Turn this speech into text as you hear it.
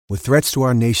With threats to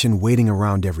our nation waiting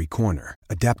around every corner,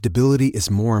 adaptability is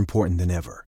more important than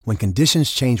ever. When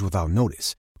conditions change without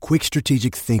notice, quick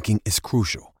strategic thinking is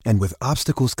crucial. And with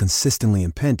obstacles consistently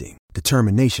impending,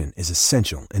 determination is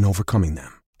essential in overcoming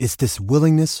them. It's this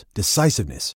willingness,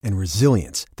 decisiveness, and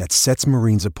resilience that sets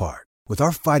Marines apart. With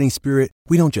our fighting spirit,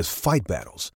 we don't just fight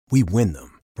battles, we win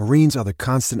them. Marines are the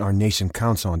constant our nation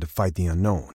counts on to fight the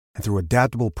unknown. And through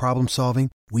adaptable problem solving,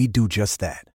 we do just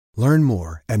that. Learn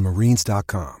more at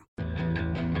marines.com.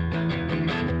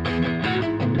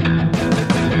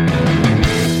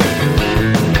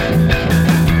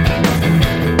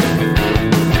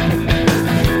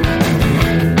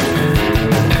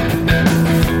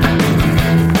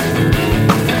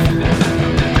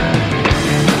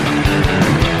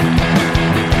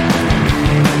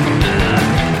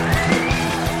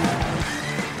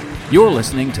 You're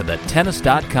listening to the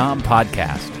Tennis.com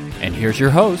podcast, and here's your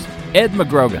host, Ed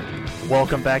McGrogan.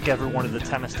 Welcome back, everyone, to the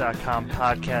Tennis.com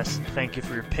podcast. Thank you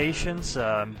for your patience.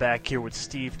 I'm back here with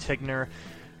Steve Tigner.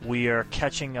 We are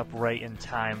catching up right in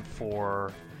time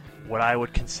for what I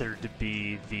would consider to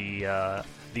be the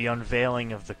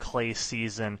unveiling of the clay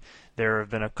season. There have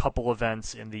been a couple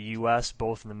events in the U.S.,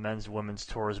 both in the men's and women's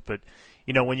tours, but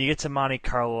you know, when you get to Monte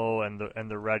Carlo and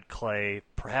the red clay,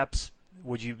 perhaps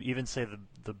would you even say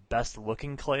the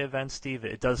best-looking clay event, Steve?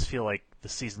 It does feel like the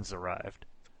season's arrived.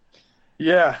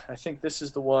 Yeah, I think this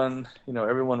is the one, you know,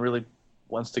 everyone really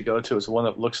wants to go to. It's the one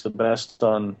that looks the best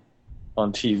on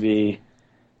TV.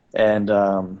 And,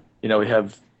 you know, we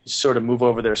have sort of move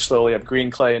over there slowly. You have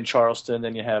green clay in Charleston,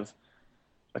 then you have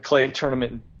a clay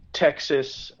tournament in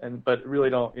Texas, but really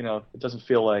don't, you know, it doesn't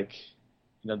feel like,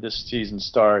 you know, this season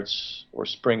starts or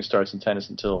spring starts in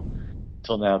tennis until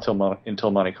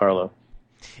Monte Carlo.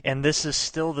 And this is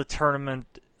still the tournament,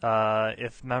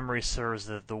 if memory serves,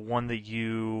 the one that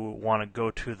you want to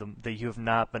go to, that you have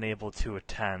not been able to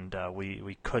attend.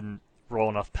 We couldn't roll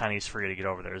enough pennies for you to get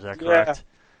over there. Is that correct? Yeah,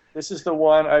 this is the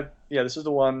one. This is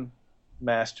the one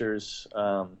Masters,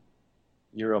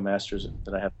 Euro Masters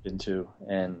that I have been to,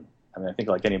 and I mean, I think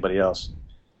like anybody else,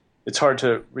 it's hard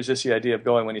to resist the idea of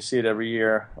going when you see it every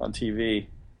year on TV.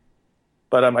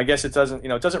 But I guess it doesn't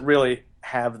really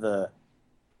have the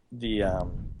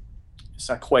it's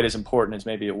not quite as important as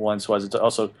maybe it once was.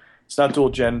 It's not dual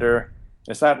gender.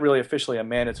 It's not really officially a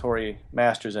mandatory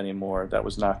Masters anymore. That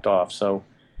was knocked off. So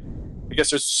I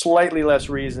guess there's slightly less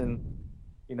reason,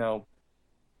 you know,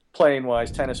 playing wise,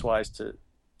 tennis wise, to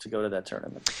go to that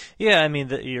tournament. Yeah, I mean,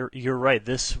 you're right.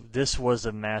 This was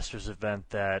a Masters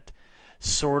event that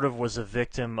sort of was a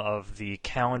victim of the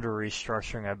calendar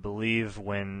restructuring, I believe,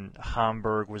 when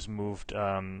Hamburg was moved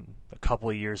a couple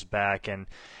of years back, and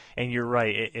you're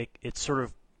right, it sort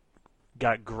of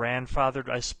got grandfathered,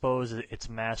 I suppose. It's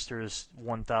Masters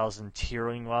 1000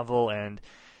 tiering level, and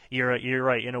you're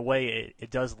right, in a way it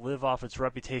does live off its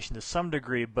reputation to some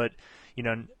degree, but you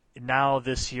know, now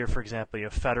this year, for example, you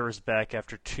have Federer's back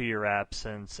after 2-year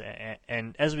absence,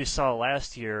 and as we saw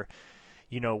last year,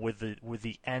 you know, with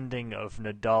the ending of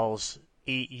Nadal's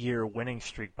 8-year winning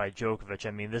streak by Djokovic,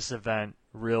 I mean, this event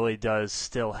really does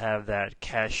still have that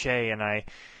cachet,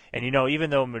 and you know, even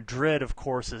though Madrid, of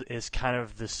course, is kind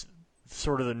of this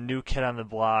sort of the new kid on the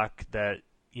block that,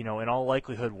 you know, in all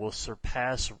likelihood will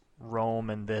surpass Rome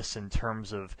in this in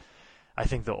terms of, I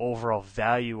think, the overall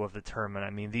value of the tournament. I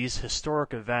mean, these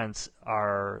historic events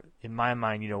are, in my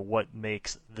mind, you know, what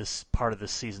makes this part of the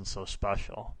season so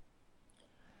special.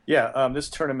 Yeah, this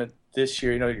tournament this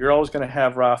year, you know, you're always going to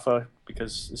have Rafa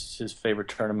because this is his favorite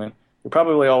tournament. You'll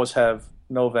probably always have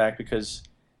Novak because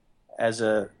as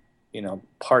a, you know,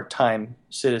 part-time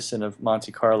citizen of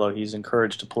Monte Carlo, he's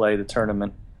encouraged to play the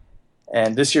tournament.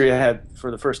 And this year you had,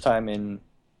 for the first time in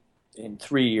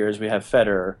 3 years, we have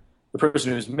Federer, the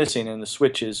person who's missing in the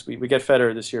switches. We get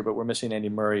Federer this year, but we're missing Andy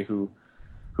Murray, who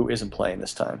isn't playing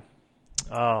this time.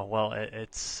 Oh, well,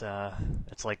 it's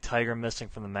like Tiger missing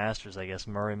from the Masters, I guess.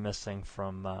 Murray missing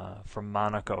from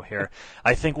Monaco here.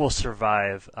 I think we'll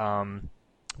survive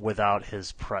without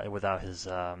his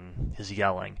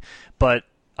yelling. But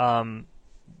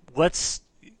let's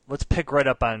pick right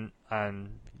up on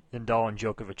Nadal and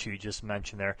Djokovic, who you just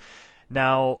mentioned there.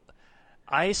 Now,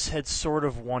 I had sort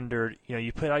of wondered, you know,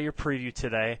 you put out your preview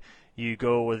today. You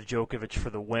go with Djokovic for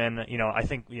the win. You know, I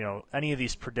think, you know, any of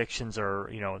these predictions are,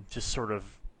 you know, just sort of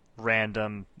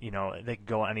random. You know, they can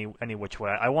go any which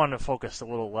way. I wanted to focus a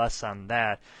little less on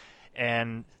that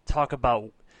and talk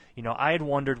about, you know, I had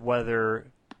wondered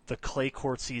whether the clay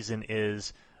court season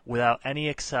is, without any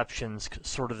exceptions,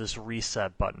 sort of this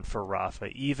reset button for Rafa,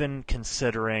 even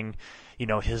considering, you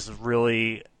know, his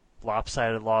really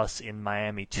lopsided loss in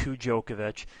Miami to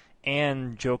Djokovic,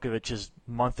 and Djokovic's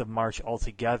month of March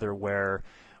altogether, where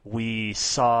we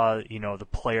saw, the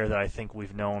player that I think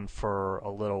we've known for a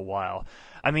little while.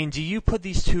 I mean, do you put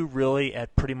these two really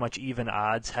at pretty much even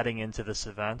odds heading into this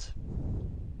event?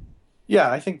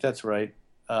 Yeah, I think that's right.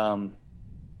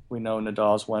 We know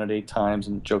Nadal's won it 8 times,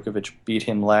 and Djokovic beat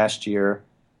him last year.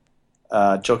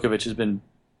 Djokovic has been,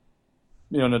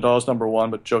 Nadal's number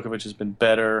 1, but Djokovic has been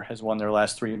better, has won their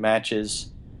last 3 matches.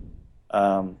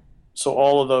 So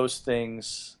all of those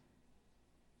things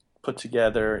put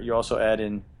together, you also add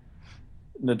in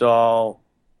Nadal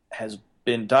has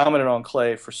been dominant on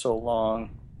clay for so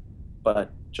long, but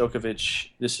Djokovic,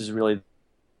 this is really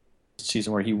the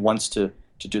season where he wants to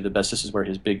do the best. This is where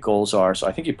his big goals are. So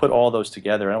I think you put all those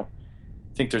together. I don't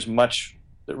think there's much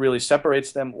that really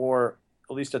separates them, or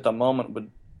at least at the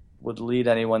moment would lead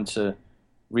anyone to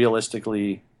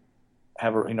realistically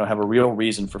have a real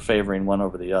reason for favoring one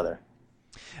over the other.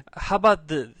 How about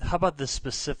the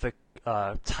specific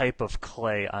type of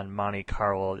clay on Monte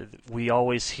Carlo? We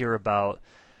always hear about,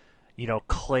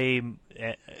 clay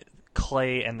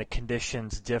and the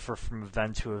conditions differ from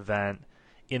event to event.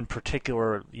 In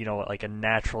particular, like a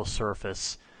natural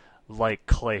surface like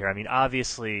clay here. I mean,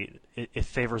 obviously, it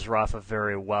favors Rafa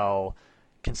very well,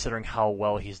 considering how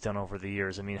well he's done over the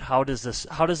years. I mean, how does the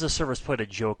surface play to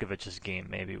Djokovic's game?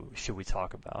 Maybe should we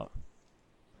talk about?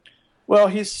 Well,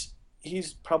 he's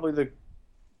probably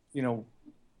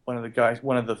one of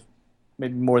the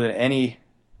maybe more than any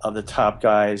of the top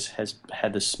guys has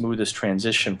had the smoothest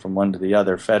transition from one to the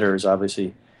other. Federer's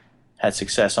obviously had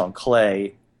success on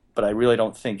clay, but I really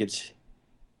don't think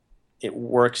it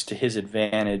works to his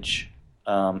advantage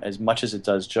as much as it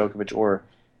does Djokovic. Or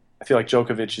I feel like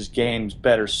Djokovic's game's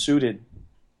better suited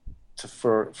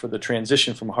for the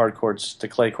transition from hard courts to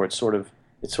clay courts.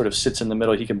 It sort of sits in the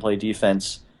middle. He can play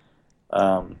defense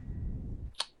and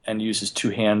uses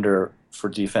two-hander for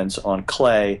defense on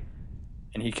clay,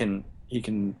 and he can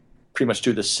pretty much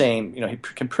do the same. He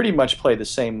can pretty much play the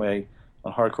same way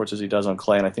on hard courts as he does on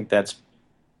clay, and I think that's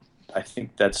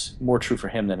more true for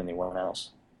him than anyone else.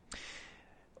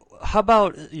 How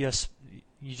about, yes,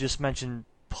 you just mentioned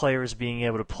players being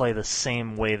able to play the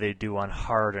same way they do on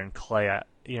hard and clay.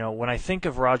 When I think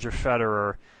of Roger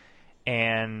Federer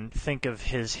and think of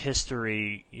his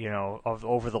history, of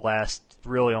over the last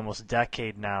really almost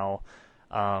decade now,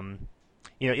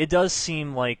 it does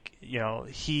seem like,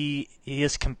 he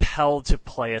is compelled to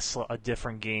play a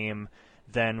different game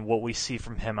than what we see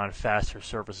from him on faster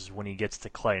surfaces when he gets to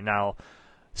clay. Now,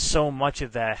 so much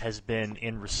of that has been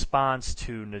in response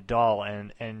to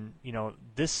Nadal, and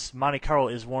this Monte Carlo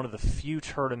is one of the few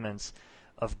tournaments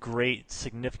of great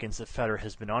significance that Federer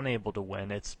has been unable to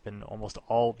win. It's been almost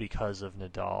all because of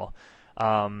Nadal.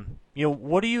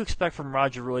 What do you expect from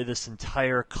Roger really this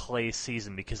entire clay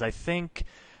season? Because I think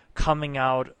coming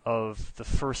out of the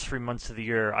first 3 months of the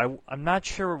year, I'm not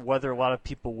sure whether a lot of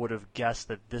people would have guessed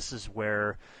that this is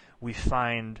where we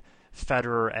find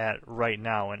Federer at right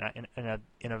now, in a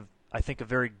I think a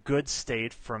very good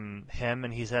state from him,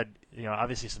 and he's had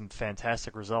obviously some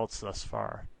fantastic results thus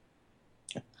far.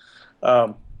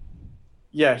 It's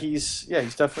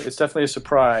definitely a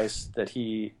surprise that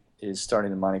he is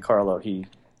starting the Monte Carlo. He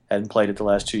hadn't played it the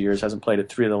last 2 years, hasn't played it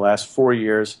 3 of the last 4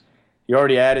 years. He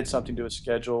already added something to his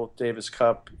schedule, Davis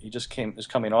Cup. He just is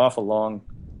coming off a long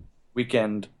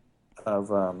weekend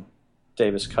of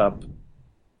Davis Cup,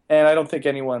 and I don't think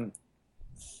anyone,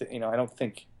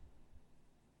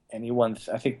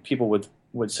 I think people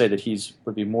would say that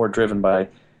would be more driven by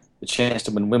the chance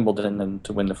to win Wimbledon than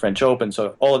to win the French Open.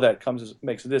 So all of that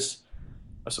makes this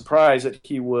a surprise that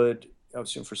he would,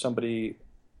 for somebody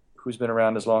who's been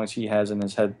around as long as he has and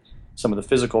has had some of the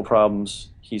physical problems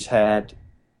he's had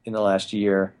in the last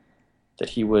year, that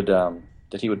he would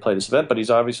play this event. But he's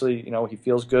obviously, he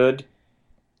feels good.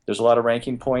 There's a lot of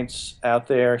ranking points out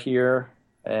there here,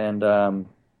 and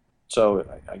so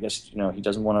I guess he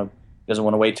doesn't want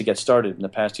to wait to get started. In the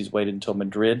past, he's waited until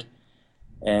Madrid,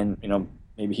 and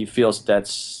maybe he feels that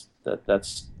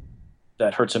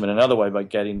hurts him in another way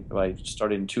by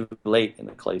starting too late in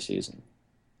the clay season.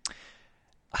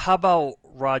 How about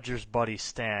Roger's buddy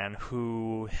Stan,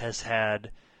 who has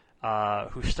had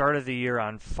who started the year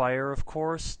on fire, of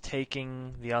course,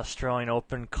 taking the Australian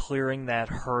Open, clearing that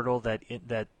hurdle,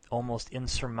 that almost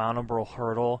insurmountable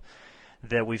hurdle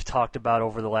that we've talked about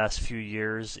over the last few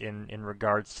years in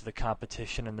regards to the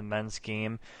competition in the men's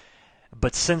game.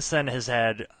 But since then has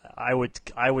had, I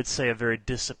would say, a very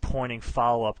disappointing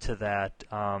follow-up to that.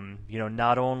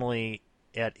 Not only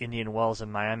at Indian Wells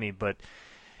in Miami, but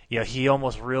he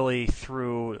almost really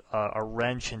threw a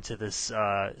wrench into this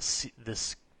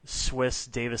Swiss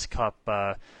Davis Cup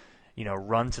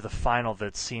run to the final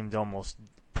that seemed almost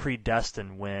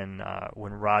predestined when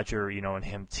Roger, and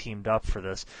him teamed up for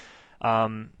this.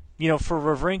 For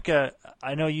Wawrinka,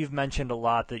 I know you've mentioned a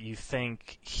lot that you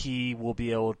think he will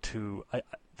be able to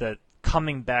that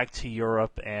coming back to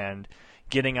Europe and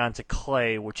getting onto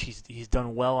clay, which he's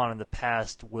done well on in the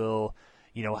past, will,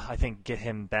 I think get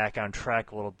him back on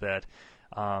track a little bit.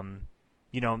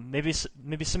 Maybe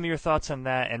some of your thoughts on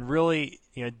that, and really,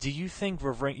 do you think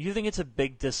it's a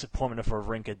big disappointment if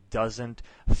Wawrinka doesn't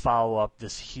follow up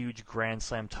this huge Grand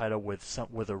Slam title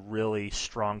with a really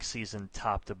strong season,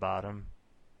 top to bottom?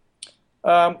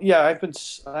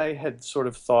 I had sort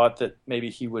of thought that maybe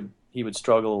he would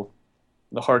struggle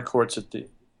in the hard courts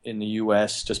in the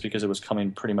U.S. just because it was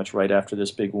coming pretty much right after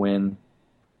this big win,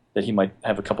 that he might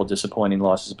have a couple disappointing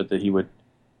losses, but that he would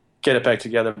get it back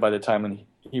together by the time when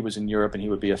he was in Europe and he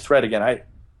would be a threat again.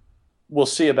 We'll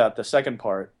see about the second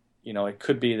part. It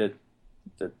could be that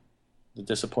the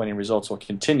disappointing results will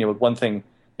continue. But one thing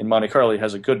in Monte Carlo, he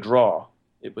has a good draw.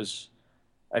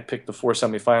 I picked the 4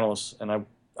 semifinals, and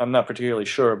I'm not particularly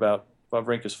sure about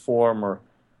Wawrinka's form,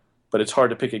 but it's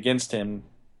hard to pick against him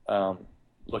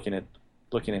looking at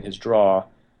his draw.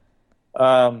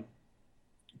 But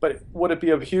would it be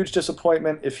a huge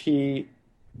disappointment if he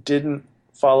didn't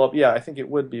follow up? Yeah, I think it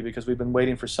would be, because we've been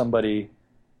waiting for somebody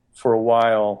for a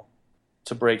while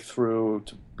to break through,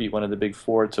 to beat one of the big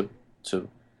four, to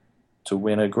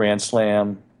win a Grand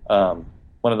Slam. One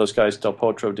of those guys, Del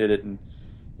Potro, did it and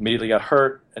immediately got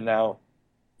hurt, and now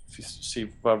if you see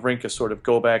Wawrinka sort of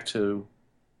go back to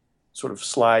sort of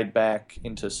slide back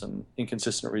into some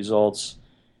inconsistent results,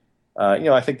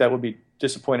 I think that would be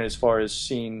disappointing as far as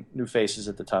seeing new faces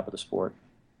at the top of the sport.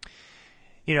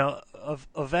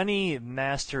 Of any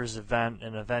Masters event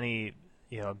and of any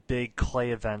big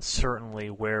clay event, certainly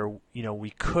where we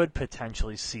could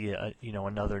potentially see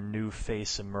another new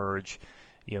face emerge,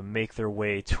 make their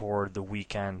way toward the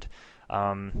weekend.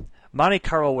 Monte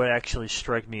Carlo would actually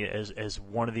strike me as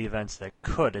one of the events that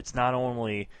could. It's not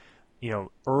only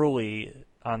early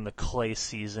on the clay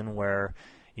season where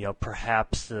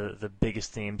perhaps the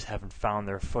biggest names haven't found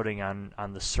their footing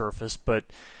on the surface, but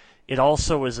it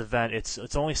also is event.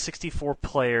 It's only 64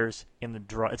 players in the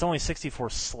draw. It's only 64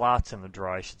 slots in the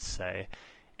draw, I should say,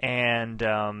 and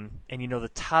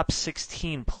the top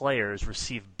 16 players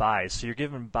receive buys. So you're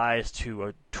giving buys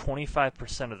to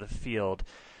 25% of the field,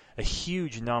 a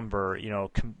huge number.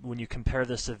 When you compare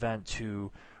this event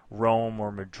to Rome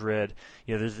or Madrid,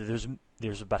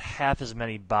 there's about half as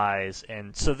many buys,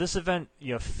 and so this event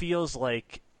feels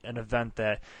like an event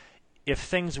that, if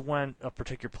things went a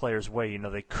particular player's way,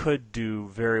 they could do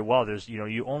very well. There's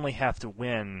you only have to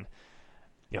win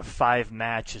 5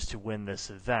 matches to win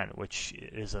this event, which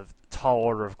is a tall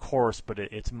order, of course, but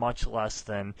it's much less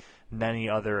than many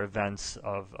other events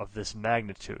of this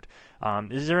magnitude.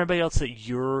 Is there anybody else that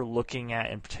you're looking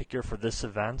at in particular for this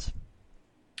event?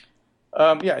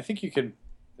 I think you can.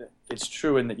 It's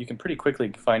true in that you can pretty quickly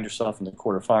find yourself in the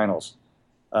quarterfinals,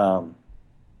 and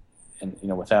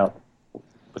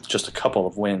with just a couple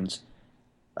of wins.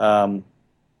 One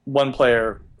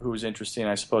player who's interesting,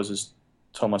 I suppose, is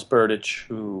Tomas Berdych,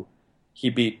 who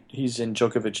he's in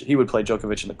Djokovic. He would play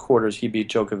Djokovic in the quarters. He beat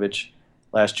Djokovic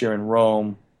last year in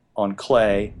Rome on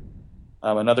clay.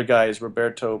 Another guy is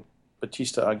Roberto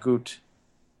Bautista Agut,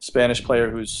 Spanish player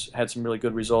who's had some really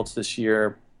good results this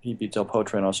year. He beat Del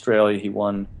Potro in Australia. He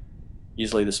won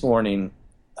easily this morning.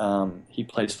 He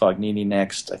plays Fognini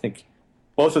next. I think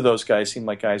both of those guys seem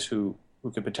like guys who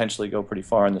could potentially go pretty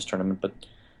far in this tournament, but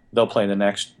they'll play in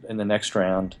the next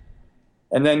round.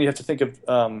 And then you have to think of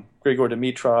Grigor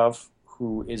Dimitrov,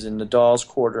 who is in Nadal's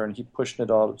quarter, and he pushed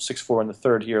Nadal 6-4 in the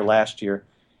third here last year.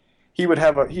 He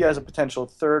has a potential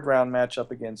third round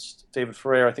matchup against David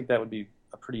Ferrer. I think that would be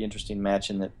a pretty interesting match,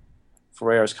 in that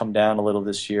Ferrer has come down a little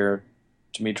this year.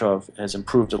 Dimitrov has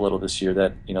improved a little this year.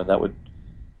 That that would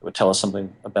tell us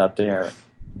something about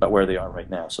where they are right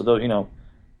now. So though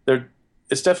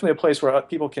it's definitely a place where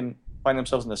people can find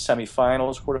themselves in the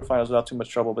semifinals, quarterfinals without too much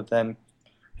trouble. But then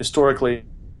historically,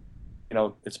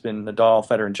 it's been Nadal,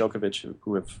 Federer, and Djokovic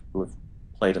who have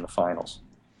played in the finals.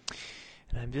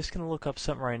 And I'm just going to look up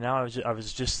something right now. I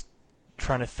was just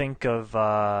trying to think of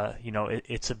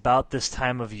it's about this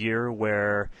time of year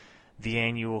where the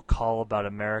annual call about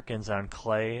Americans on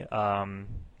clay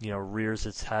rears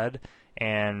its head.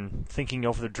 And thinking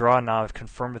over the draw now, I've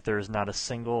confirmed that there is not a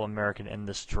single American in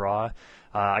this draw.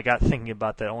 I got thinking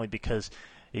about that only because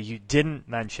you didn't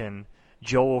mention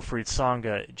Jo-Wilfried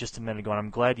Tsonga just a minute ago, and I'm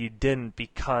glad you didn't,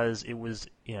 because it was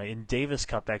in Davis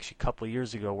Cup actually a couple of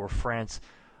years ago where France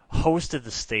hosted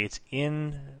the States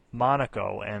in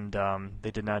Monaco, and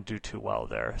they did not do too well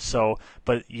there. So,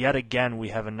 but yet again, we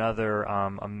have another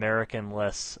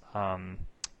American-less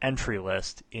entry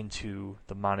list into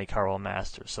the Monte Carlo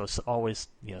Masters. So it's always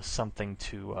something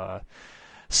to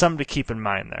keep in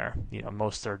mind there.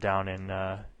 Most are down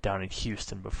in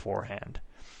Houston beforehand.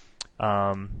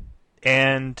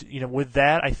 And with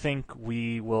that, I think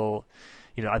we will.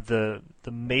 The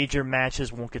major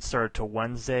matches won't get started till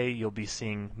Wednesday. You'll be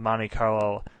seeing Monte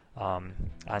Carlo on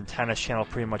Tennis Channel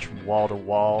pretty much from wall to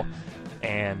wall,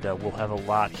 and we'll have a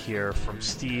lot here from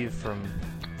Steve, from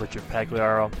Richard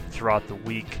Pagliaro throughout the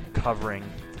week, covering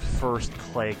the first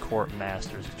clay court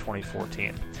Masters of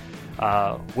 2014.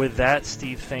 With that,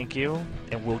 Steve, thank you,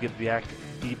 and we'll be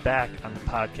back on the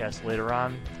podcast later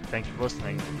on. Thanks for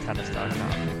listening to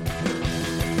Tennis.com.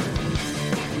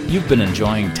 You've been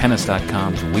enjoying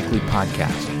Tennis.com's weekly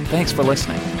podcast. Thanks for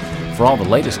listening. For all the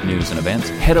latest news and events,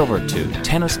 head over to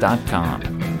Tennis.com.